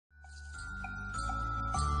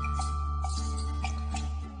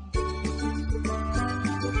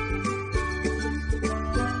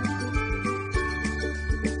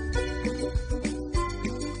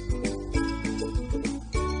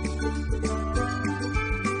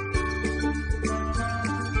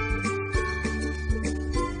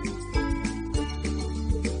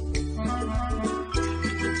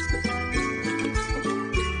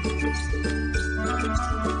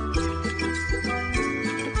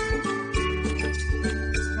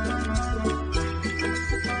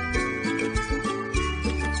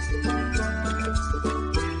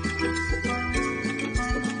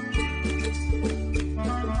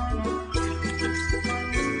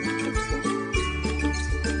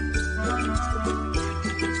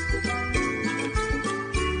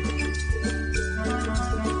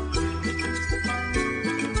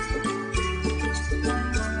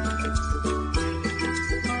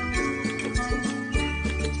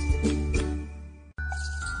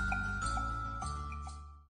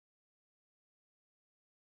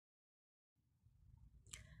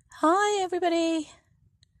Hi everybody.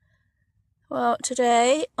 Well,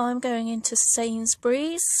 today I'm going into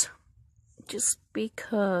Sainsbury's just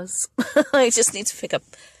because I just need to pick up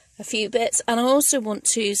a few bits, and I also want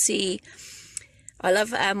to see, I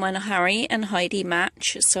love when Harry and Heidi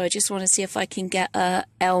match, so I just want to see if I can get a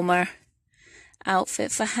Elmer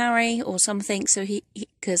outfit for Harry or something, so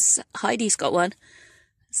because Heidi's got one,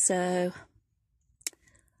 so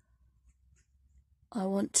I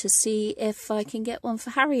want to see if I can get one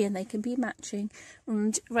for Harry and they can be matching.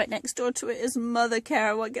 And right next door to it is Mother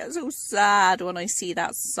Care. I get so sad when I see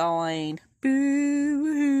that sign.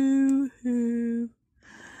 Boo-hoo-hoo.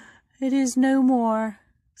 It is no more.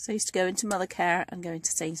 So I used to go into Mother Care and go into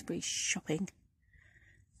Sainsbury's shopping.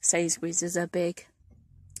 Sainsbury's is a big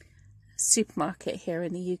supermarket here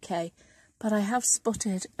in the UK. But I have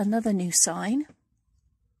spotted another new sign.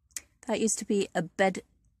 That used to be a bed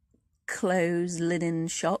clothes linen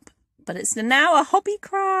shop, but it's now a hobby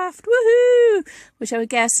craft, woohoo, which I would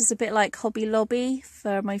guess is a bit like Hobby Lobby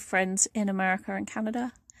for my friends in America and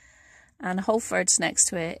Canada. And Holford's next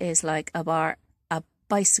to it is like a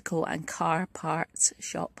bicycle and car parts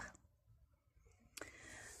shop.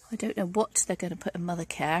 I don't know what they're going to put in Mother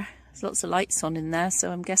Care. There's lots of lights on in there,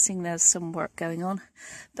 so I'm guessing there's some work going on.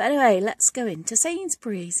 But anyway, let's go into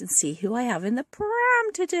Sainsbury's and see who I have in the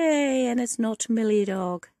pram today. And it's not Millie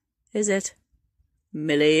Dog. Is it?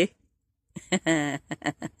 Millie?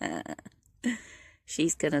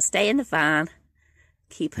 She's going to stay in the van.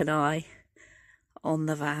 Keep an eye on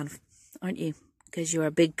the van, aren't you? Because you're a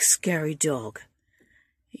big scary dog.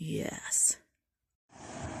 Yes.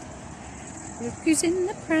 Look who's in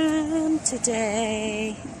the pram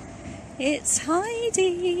today. It's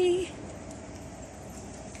Heidi.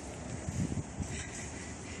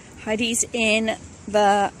 Heidi's in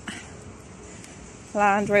the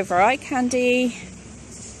Land Rover Eye Candy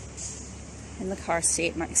in the car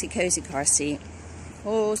seat, maxi cozy car seat.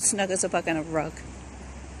 Oh, snug as a bug on a rug.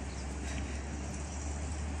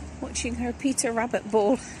 Watching her Peter Rabbit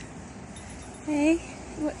ball. Hey,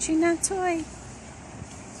 watching that toy?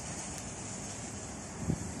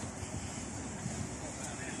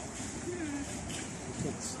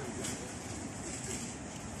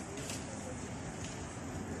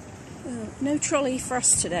 No trolley for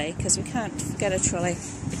us today because we can't get a trolley.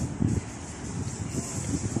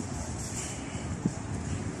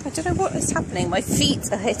 I don't know what is happening. My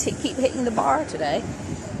feet are keep hitting the bar today.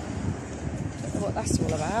 Don't know what that's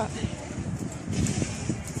all about.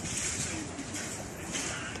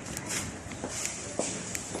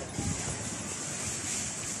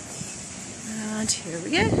 And here we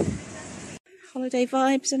go. Holiday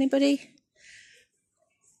vibes, anybody?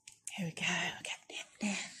 Here we go. We're getting it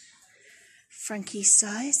there. Frankie's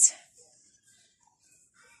size.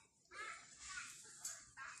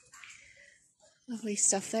 Lovely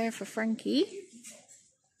stuff there for Frankie.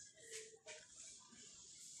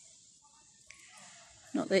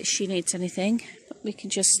 Not that she needs anything, but we can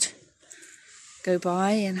just go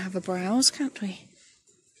by and have a browse, can't we?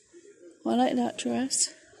 Oh, I like that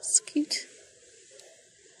dress. It's cute.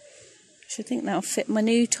 I should think that'll fit my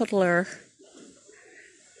new toddler.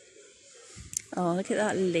 Oh, look at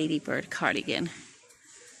that ladybird cardigan.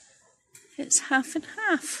 It's half and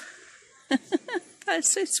half. That is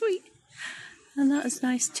so sweet. And that is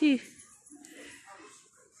nice too.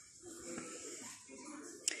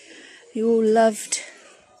 You all loved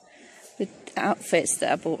the outfits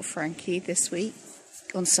that I bought Frankie this week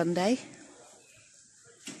on Sunday.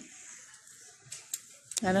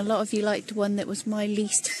 And a lot of you liked one that was my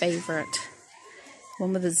least favourite.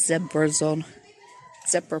 One with the zebras on.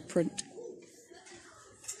 Zebra print.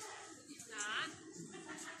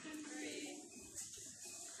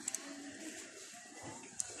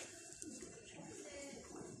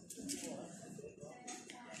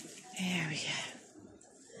 There we go.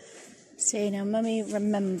 So now, Mummy,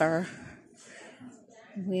 remember,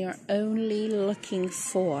 we are only looking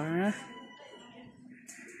for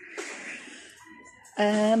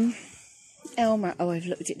Elmer. Oh, I've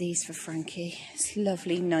looked at these for Frankie. It's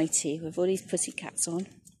lovely nightie with all these pussycats on.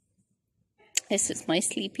 This is my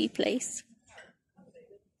sleepy place.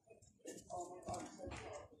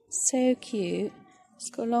 So cute. It's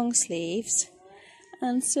got long sleeves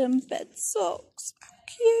and some bed socks.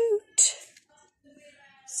 Cute.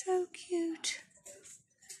 So cute.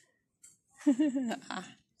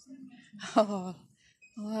 Oh,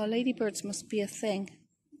 well, ladybirds must be a thing.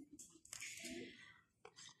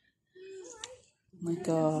 Oh my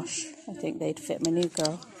gosh, I think they'd fit my new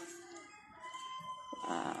girl.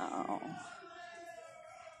 Wow.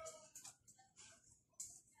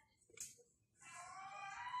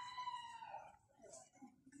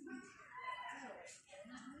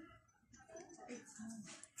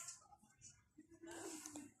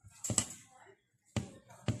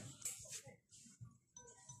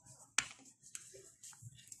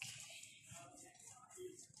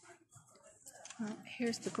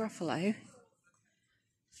 here's the Gruffalo.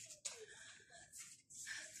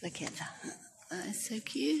 Look at that. That is so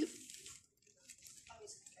cute.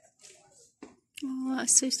 Oh,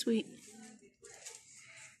 that's so sweet.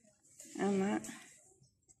 And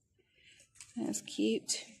that's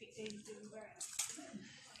cute.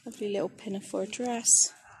 Lovely little pinafore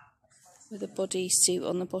dress with a bodysuit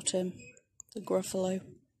on the bottom. The Gruffalo.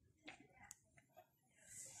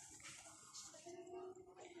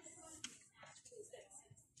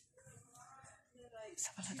 Let's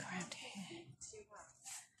have a look around here.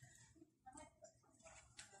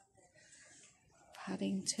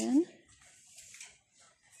 Paddington.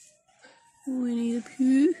 Winnie the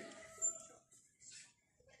Pooh.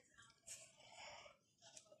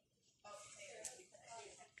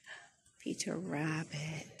 Peter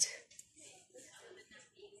Rabbit.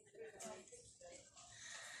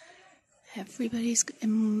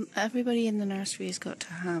 Everybody in the nursery has got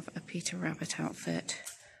to have a Peter Rabbit outfit,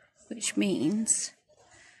 which means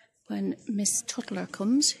when Miss Toddler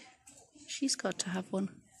comes, she's got to have one.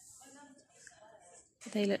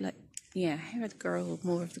 They look like, yeah, here are the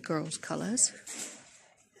more of the girls' colours.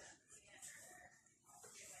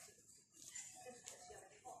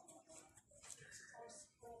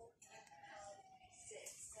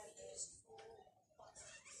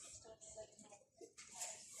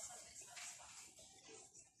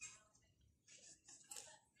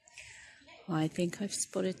 I think I've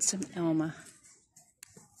spotted some Elma.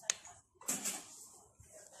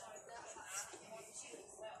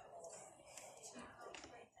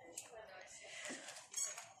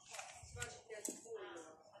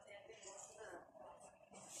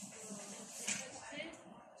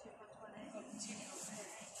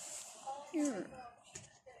 Here.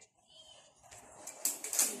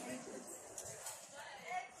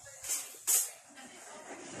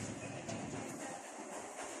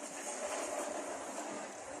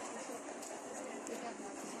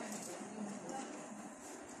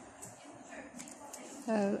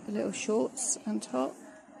 Little shorts and top,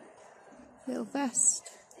 little vest,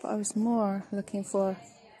 but I was more looking for,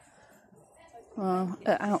 well,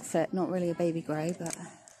 an outfit, not really a baby grey, but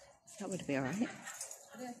that would be alright.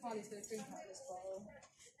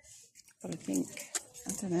 But I think,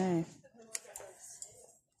 I don't know,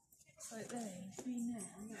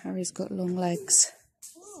 Harry's got long legs.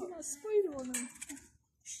 Oh, that spider on him.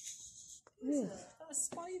 That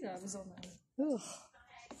spider was on him. Ugh.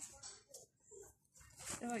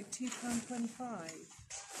 They're like £2.25.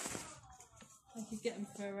 I could get them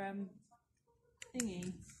for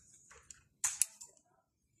thingy.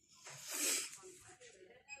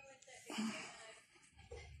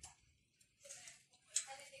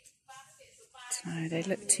 No, they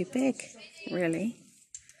look too big, really.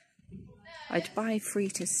 I'd buy 3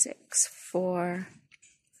 to 6 for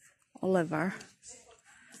Oliver.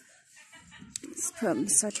 Let's put them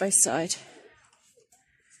side by side.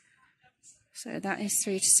 So that is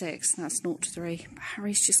 3 to 6, that's 0 to 3. But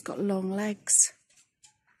Harry's just got long legs.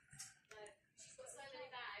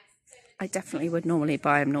 I definitely would normally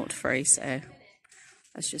buy him 0 to 3, so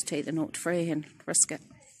let's just take the 0 to 3 and risk it.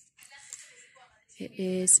 It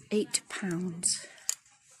is £8.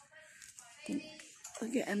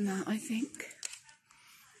 I'll get him that, I think.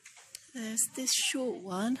 There's this short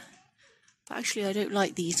one, but actually I don't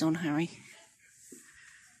like these on Harry.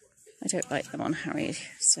 I don't like them on Harry,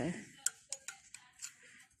 so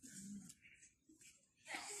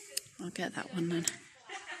I'll get that one then.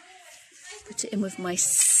 Put it in with my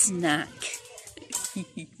snack.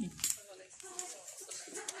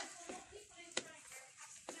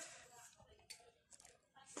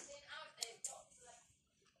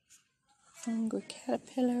 Hungry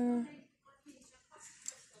caterpillar.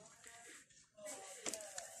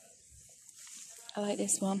 I like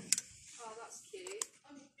this one. Oh, that's cute.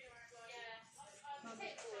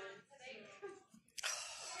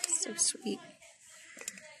 So sweet.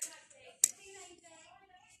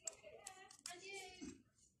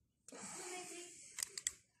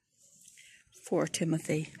 For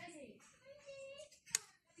Timothy.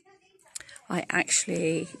 I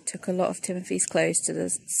actually took a lot of Timothy's clothes to the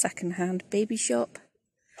second-hand baby shop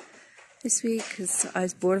this week because I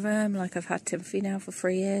was bored of him. Like, I've had Timothy now for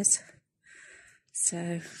 3 years.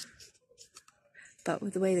 So, but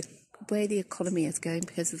with the way the economy is going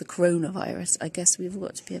because of the coronavirus, I guess we've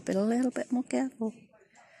got to be a little bit more careful.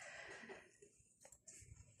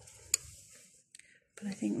 But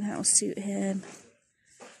I think that'll suit him.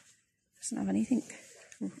 Doesn't have anything.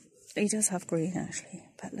 He does have green actually,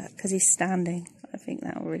 but look, because he's standing, I think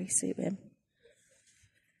that will really suit him.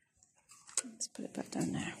 Let's put it back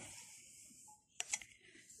down now.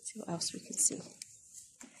 See what else we can see.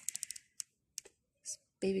 Let's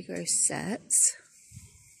baby grow sets.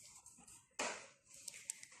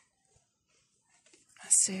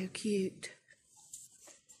 That's so cute.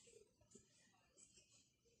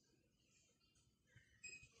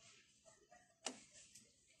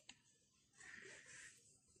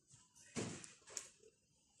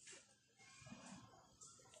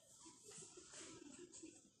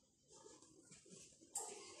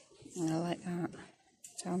 I like that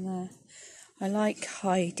down there. I like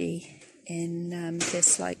Heidi in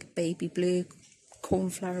this like baby blue,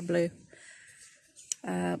 cornflower blue,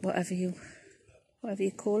 whatever you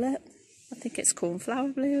call it. I think it's cornflower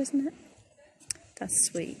blue, isn't it? That's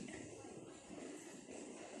sweet.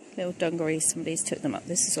 Little dungarees, somebody's took them up.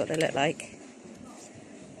 This is what they look like.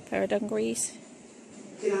 Pair of dungarees.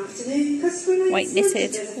 Good afternoon, customer. White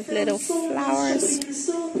knitted with little flowers.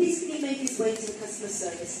 Please can you make his way to the customer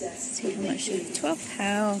service desk? See how much it is.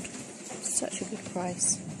 £12. Such a good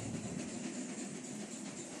price.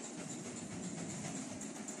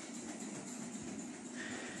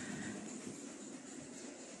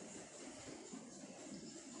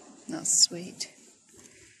 That's sweet.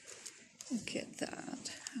 Look at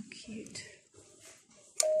that. How cute.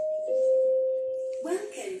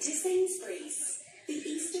 Welcome to Sainsbury's. The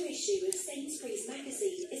Easter issue of Sainsbury's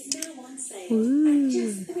magazine is now on sale at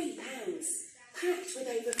just £3. Packed with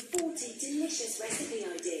over 40 delicious recipe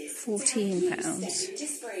ideas. £14. To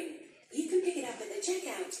spring. You can pick it up at the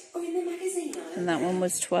checkout or in the magazine aisle. And that one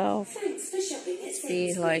was 12. Thanks for shopping at Be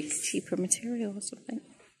Sainsbury's. like cheaper material or something.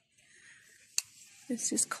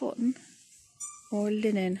 This is cotton or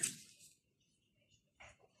linen.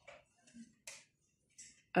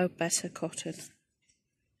 Oh, better cotton.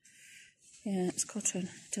 Yeah, it's cotton.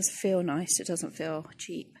 It does feel nice. It doesn't feel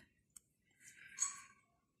cheap.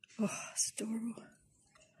 Oh, it's adorable.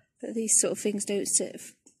 But these sort of things don't sit,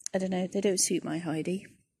 I don't know, they don't suit my Heidi.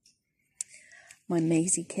 My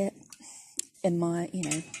Maizie kit. And my, you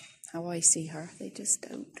know, how I see her. They just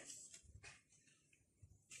don't.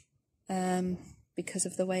 Because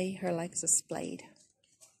of the way her legs are splayed.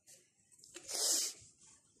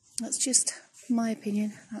 That's just my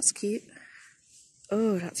opinion. That's cute.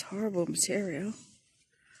 Oh, that's horrible material.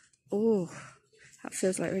 Oh, that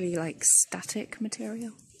feels like really like static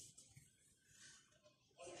material.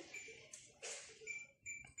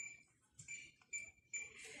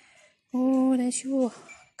 Oh, there's your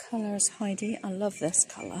colours, Heidi. I love this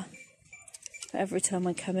colour. But every time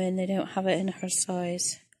I come in, they don't have it in her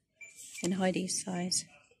size. In Heidi's size.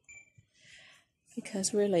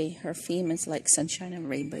 Because really, her theme is like sunshine and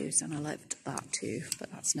rainbows, and I liked that too,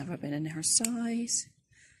 but that's never been in her size.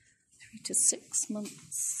 3 to 6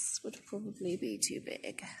 months would probably be too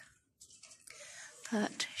big.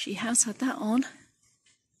 But she has had that on.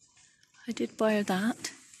 I did buy her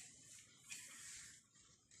that.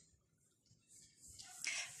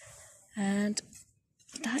 And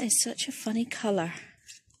that is such a funny colour.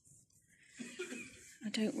 I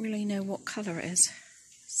don't really know what colour it is.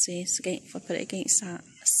 See, it's against, if I put it against that,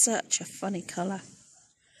 such a funny colour.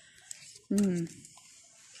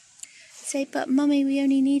 Say, but Mummy, we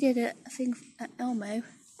only needed a thing at Elmo.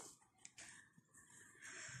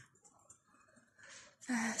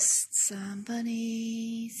 First, some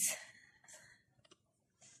bunnies.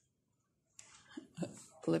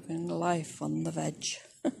 Living life on the veg.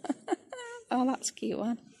 Oh, that's a cute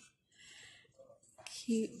one.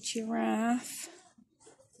 Cute giraffe.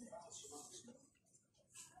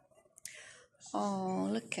 Oh,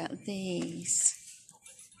 look at these.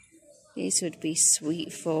 These would be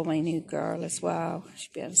sweet for my new girl as well.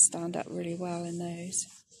 She'd be able to stand up really well in those.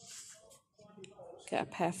 Get a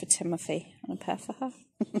pair for Timothy and a pair for her.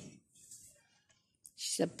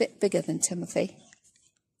 She's a bit bigger than Timothy.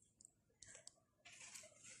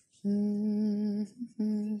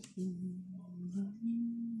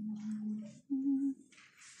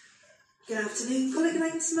 Good afternoon, colleague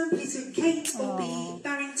announcement. Please with Kate Bobby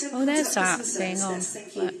Barrington. Oh, there's that Customer thing service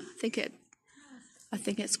on. desk. Thank you. But I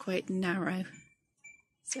think it's quite narrow.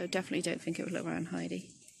 So definitely don't think it would look around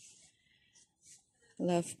Heidi.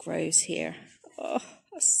 Love grows here. Oh,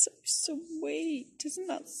 that's so sweet. Isn't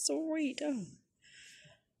that sweet? Oh,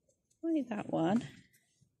 like that one.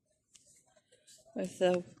 With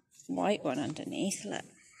the white one underneath. Look.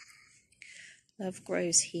 Love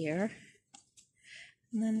grows here.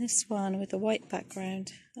 And then this one with the white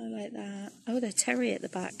background. I like that. Oh, they're terry at the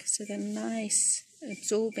back. So they're nice.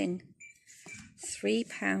 Absorbing.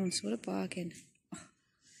 £3. What a bargain. Oh,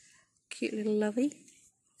 cute little lovey.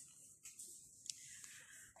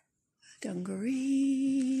 Dungarees.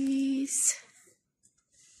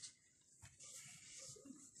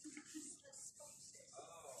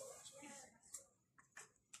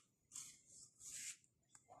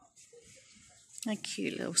 A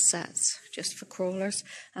cute little sets just for crawlers,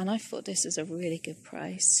 and I thought this is a really good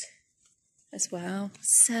price as well.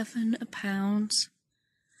 £7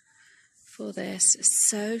 for this. It's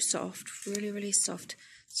so soft, really soft.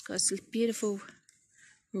 It's got this beautiful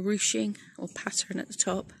ruching or pattern at the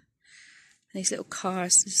top, and these little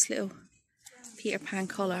cars, this little Peter Pan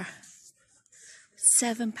collar.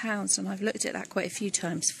 £7, and I've looked at that quite a few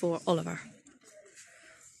times for Oliver,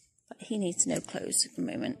 but he needs no clothes at the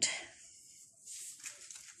moment.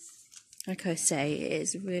 Like I say, it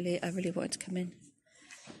is really, I really wanted to come in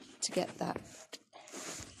to get that,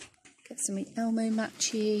 get something Elmo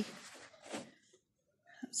matchy.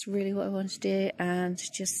 That's really what I wanted to do, and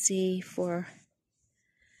just see for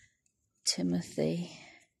Timothy,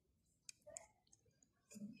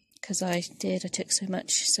 because I took so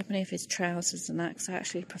many of his trousers and that, because I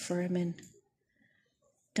actually prefer him in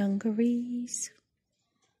dungarees.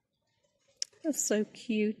 That's so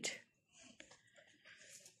cute.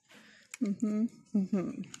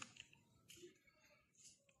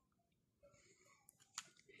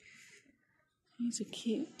 These are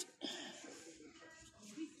cute.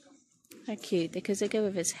 They're cute because they go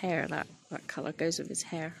with his hair. That colour goes with his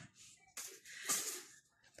hair.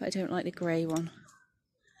 But I don't like the grey one.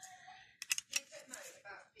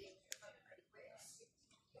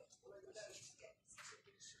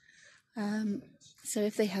 So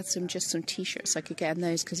if they had just some t-shirts, I could get him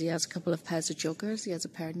those, because he has a couple of pairs of joggers. He has a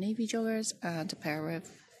pair of navy joggers and a pair of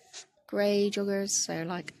grey joggers. So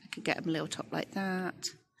like I could get him a little top like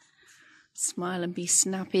that. Smile and be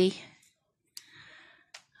snappy.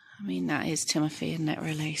 I mean, that is Timothy, isn't it,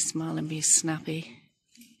 really? Smile and be snappy.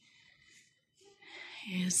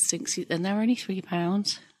 He thinks and they're only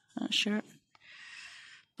 £3, that shirt.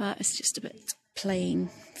 But it's just a bit plain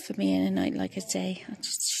for me in a night, like I say.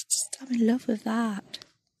 I'm in love with that.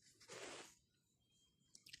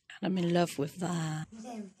 And I'm in love with that.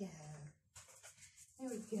 There we go. There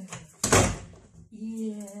we go.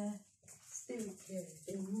 Yeah. There we go.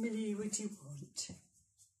 Then Millie, what do you want?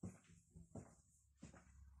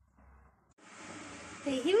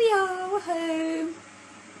 Hey, here we are, we're home.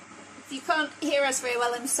 If you can't hear us very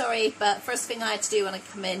well, I'm sorry, but first thing I had to do when I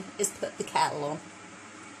come in is put the kettle on.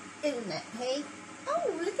 Isn't it, hey?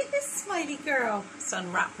 Oh, look at this smiley girl. Let's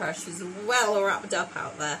unwrap her. She's well wrapped up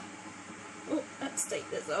out there. Oh, let's take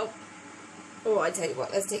this off. Oh, I tell you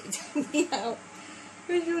what, let's take the dummy out.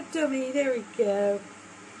 Where's your dummy? There we go.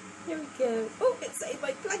 There we go. Oh, it's like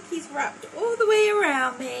my blankie's wrapped all the way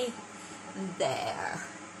around me. There.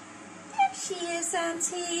 There she is,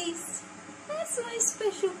 aunties. That's a nice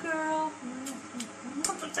special girl.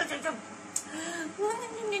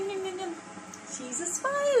 She's a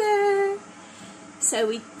smiler. So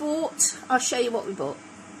we bought, I'll show you what we bought.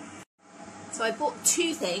 So I bought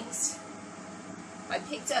two things. I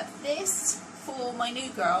picked up this for my new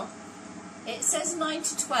girl. It says 9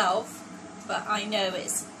 to 12, but I know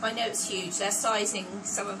it's huge. Their sizing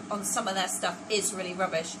on some of their stuff is really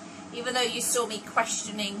rubbish. Even though you saw me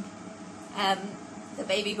questioning the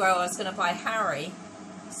baby girl I was going to buy Harry,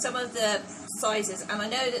 some of the sizes, and I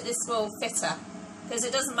know that this will fit her, because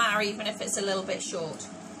it doesn't matter even if it's a little bit short.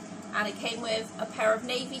 And it came with a pair of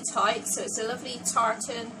navy tights, so it's a lovely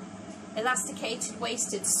tartan, elasticated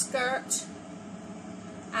waisted skirt,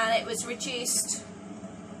 and it was reduced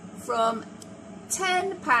from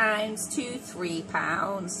 £10 to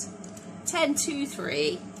 £3. 10 to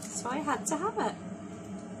 3, so I had to have it.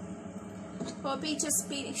 Well,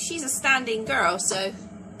 she's a standing girl, so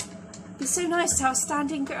it'd be so nice to have a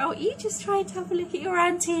standing girl. Are you just trying to have a look at your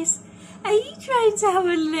aunties? Are you trying to have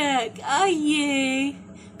a look? Are you?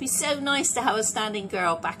 It'd be so nice to have a standing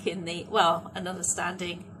girl back in the, well, another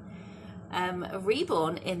standing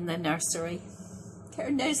Reborn in the nursery.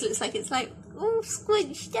 Her nose looks like it's like all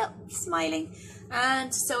squinched up, smiling.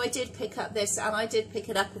 And so I did pick up this, and I did pick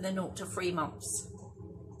it up in the 0 to 3 months.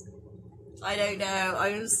 I don't know,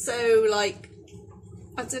 I'm so like,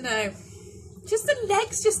 I don't know, just the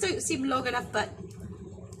legs just don't seem long enough, but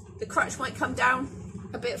the crutch might come down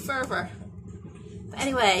a bit further. But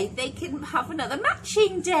anyway, they can have another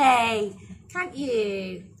matching day, can't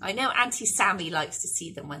you? I know Auntie Sammy likes to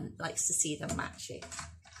see them matching.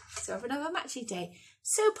 So have another matching day.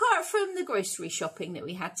 So apart from the grocery shopping that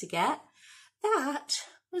we had to get, that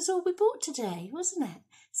was all we bought today, wasn't it?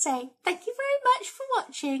 So thank you very much for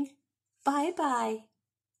watching. Bye bye.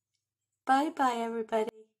 Bye bye,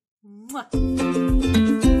 everybody. Mwah.